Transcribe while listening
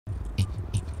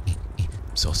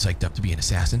so psyched up to be an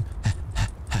assassin.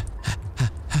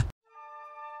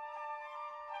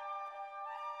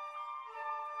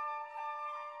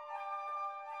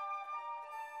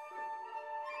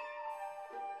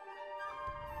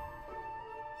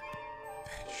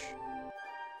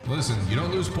 Listen, you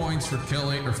don't lose points for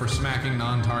killing or for smacking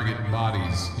non-target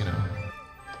bodies, you know.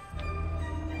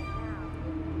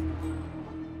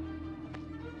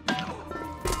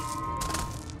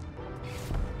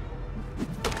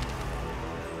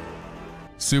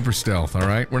 Super stealth, all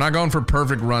right? We're not going for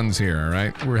perfect runs here, all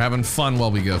right? We're having fun while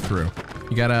we go through.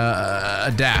 You gotta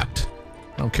adapt.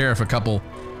 I don't care if a couple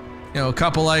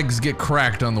eggs get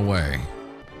cracked on the way.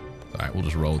 All right, we'll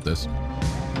just roll with this.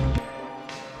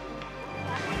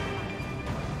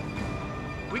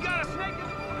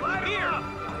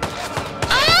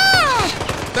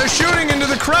 They're shooting into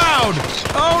the crowd!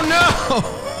 Oh no!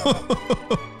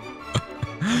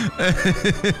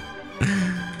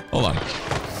 Hold on.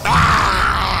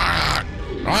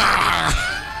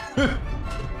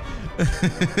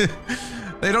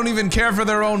 They don't even care for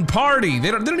their own party. They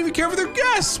don't even care for their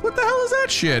guests. What the hell is that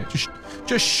shit?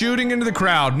 Just shooting into the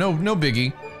crowd. No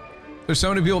biggie. There's so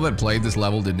many people that played this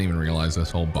level didn't even realize this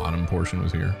whole bottom portion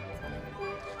was here.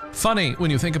 Funny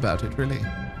when you think about it, really.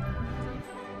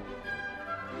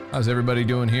 How's everybody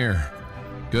doing here?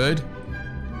 Good?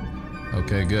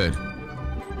 Okay, good.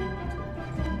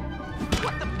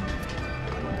 What the?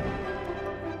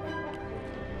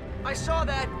 I saw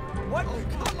that. What?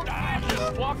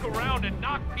 Just walk around and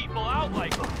knock people out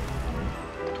like.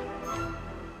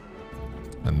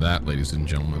 And that, ladies and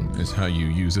gentlemen, is how you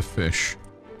use a fish.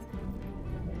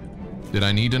 Did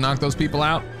I need to knock those people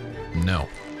out? No.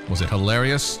 Was it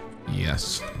hilarious?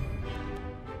 Yes.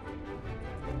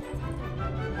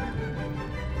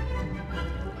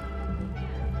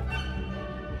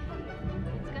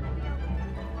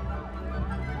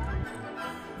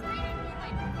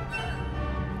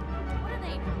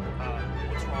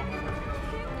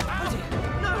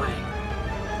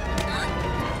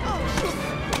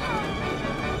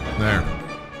 There.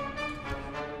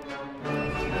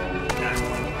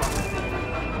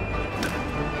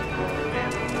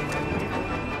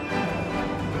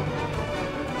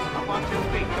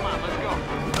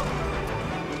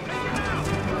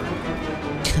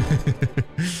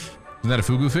 Isn't that a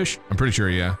fugu fish? I'm pretty sure,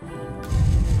 yeah.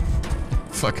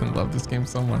 Fucking love this game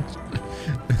so much.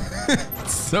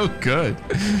 It's so good.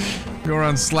 Go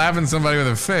around slapping somebody with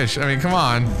a fish. I mean, come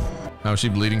on. How is she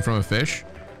bleeding from a fish?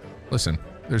 Listen,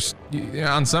 there's,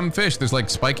 on some fish, there's like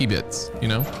spiky bits, you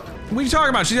know? What are you talking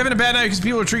about? She's having a bad night because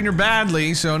people are treating her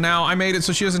badly, so now I made it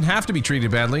so she doesn't have to be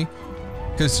treated badly.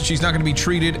 Because she's not gonna be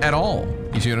treated at all.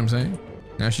 You see what I'm saying?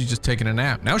 Now she's just taking a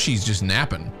nap. Now she's just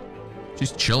napping.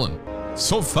 She's chilling.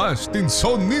 So fast and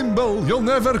so nimble, you'll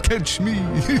never catch me.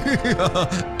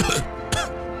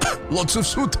 Lots of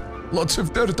soot, lots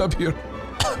of dirt up here.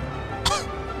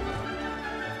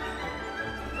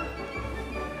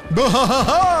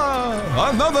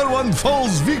 Another one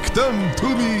falls victim to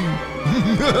me.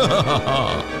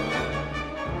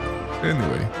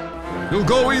 Anyway, you'll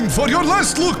go in for your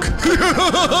last look.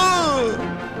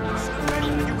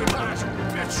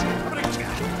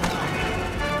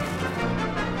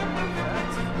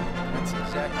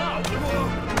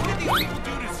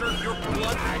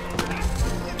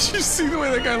 Did you see the way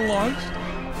that guy launched?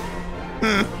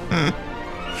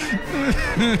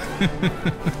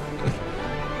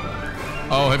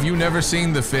 Oh, have you never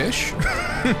seen the fish?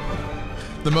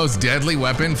 The most deadly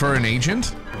weapon for an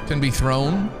agent can be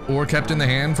thrown or kept in the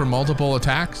hand for multiple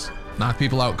attacks. Knock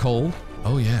people out cold.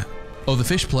 Oh yeah. Oh, the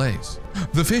fish plays.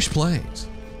 The fish plays.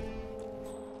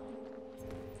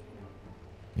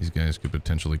 These guys could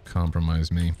potentially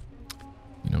compromise me.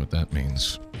 You know what that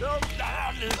means.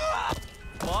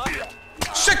 What?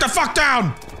 Sit the fuck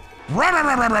down!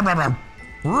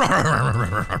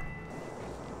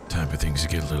 Time for things to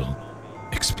get a little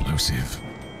explosive.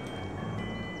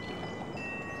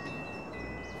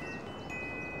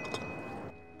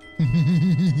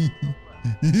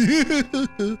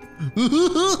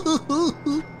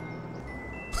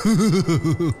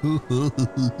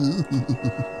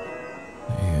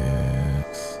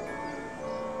 Yes.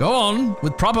 Go on.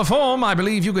 With proper form, I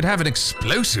believe you could have an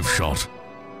explosive shot.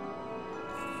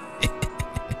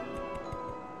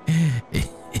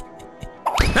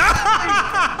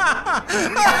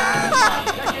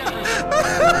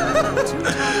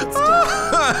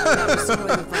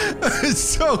 It's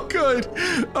so good.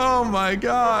 Oh my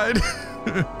god.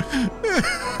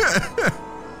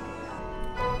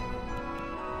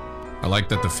 I like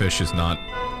that the fish is not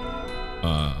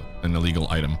an illegal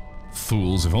item.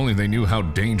 Fools, if only they knew how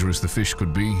dangerous the fish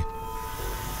could be.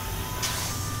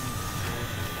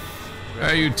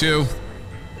 Hey, you two.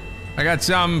 I got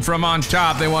something from on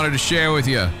top they wanted to share with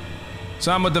you.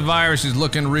 Some with the virus is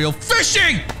looking real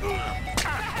fishy! What the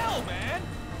hell, man?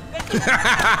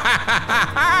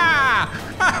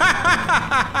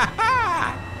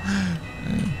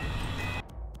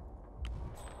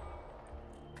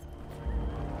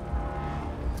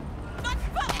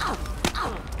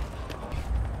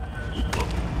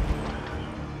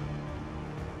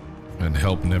 And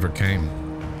help never came.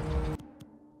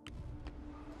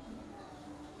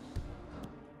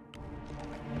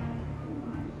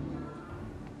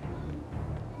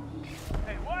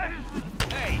 Hey, what?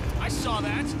 Hey, I saw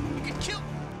that. You could kill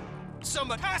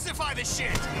someone. Pacify this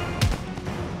shit.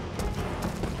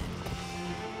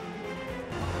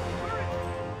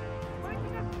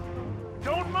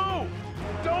 Don't move!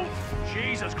 Don't!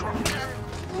 Jesus Christ!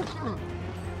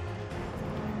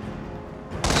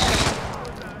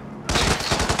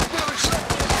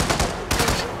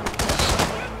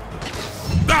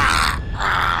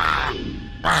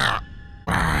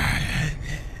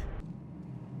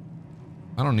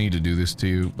 I don't need to do this to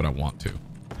you, but I want to.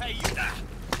 Hey, you.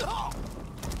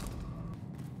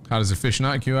 How does a fish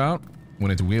knock you out?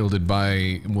 When it's wielded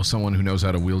by, well, someone who knows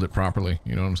how to wield it properly.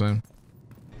 You know what I'm saying?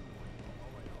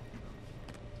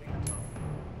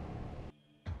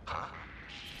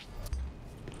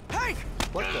 Hank!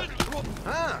 What the?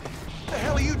 Huh? What the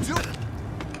hell are you doing?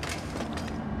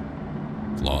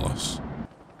 Flawless.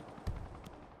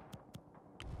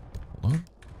 Hold on.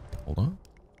 Hold on.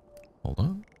 Hold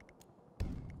on.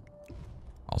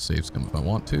 I'll save scum if I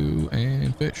want to,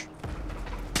 and fish.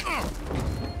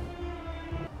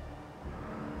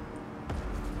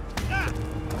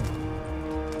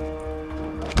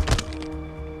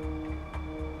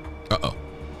 Uh-oh.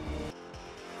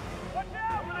 Watch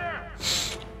out over there!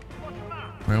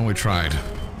 Well, we tried.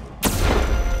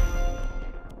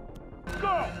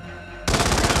 Go!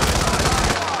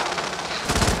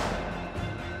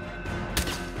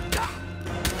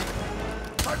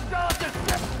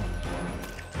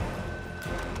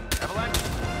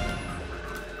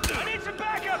 I need some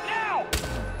backup now!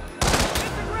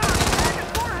 Hit the ground! Hit his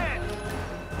forehead!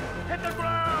 Hit the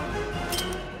ground!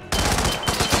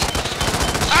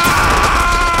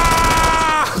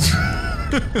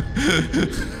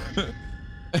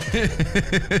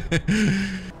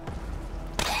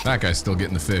 That guy's still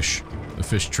getting the fish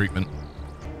treatment.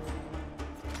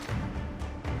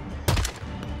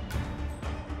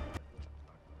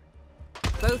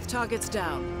 Both targets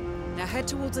down. Now head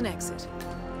towards an exit.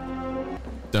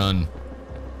 Done.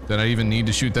 Did I even need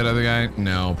to shoot that other guy?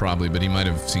 No, probably, but he might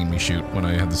have seen me shoot when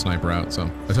I had the sniper out, so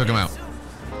I took him out.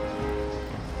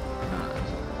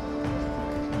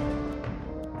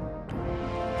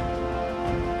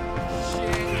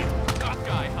 Shit. Tough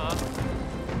guy, huh?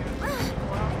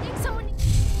 I think someone.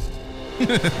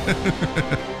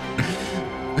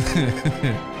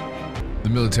 The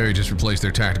military just replaced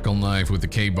their tactical knife with the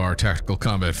K-bar tactical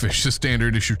combat fish, the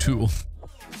standard issue tool.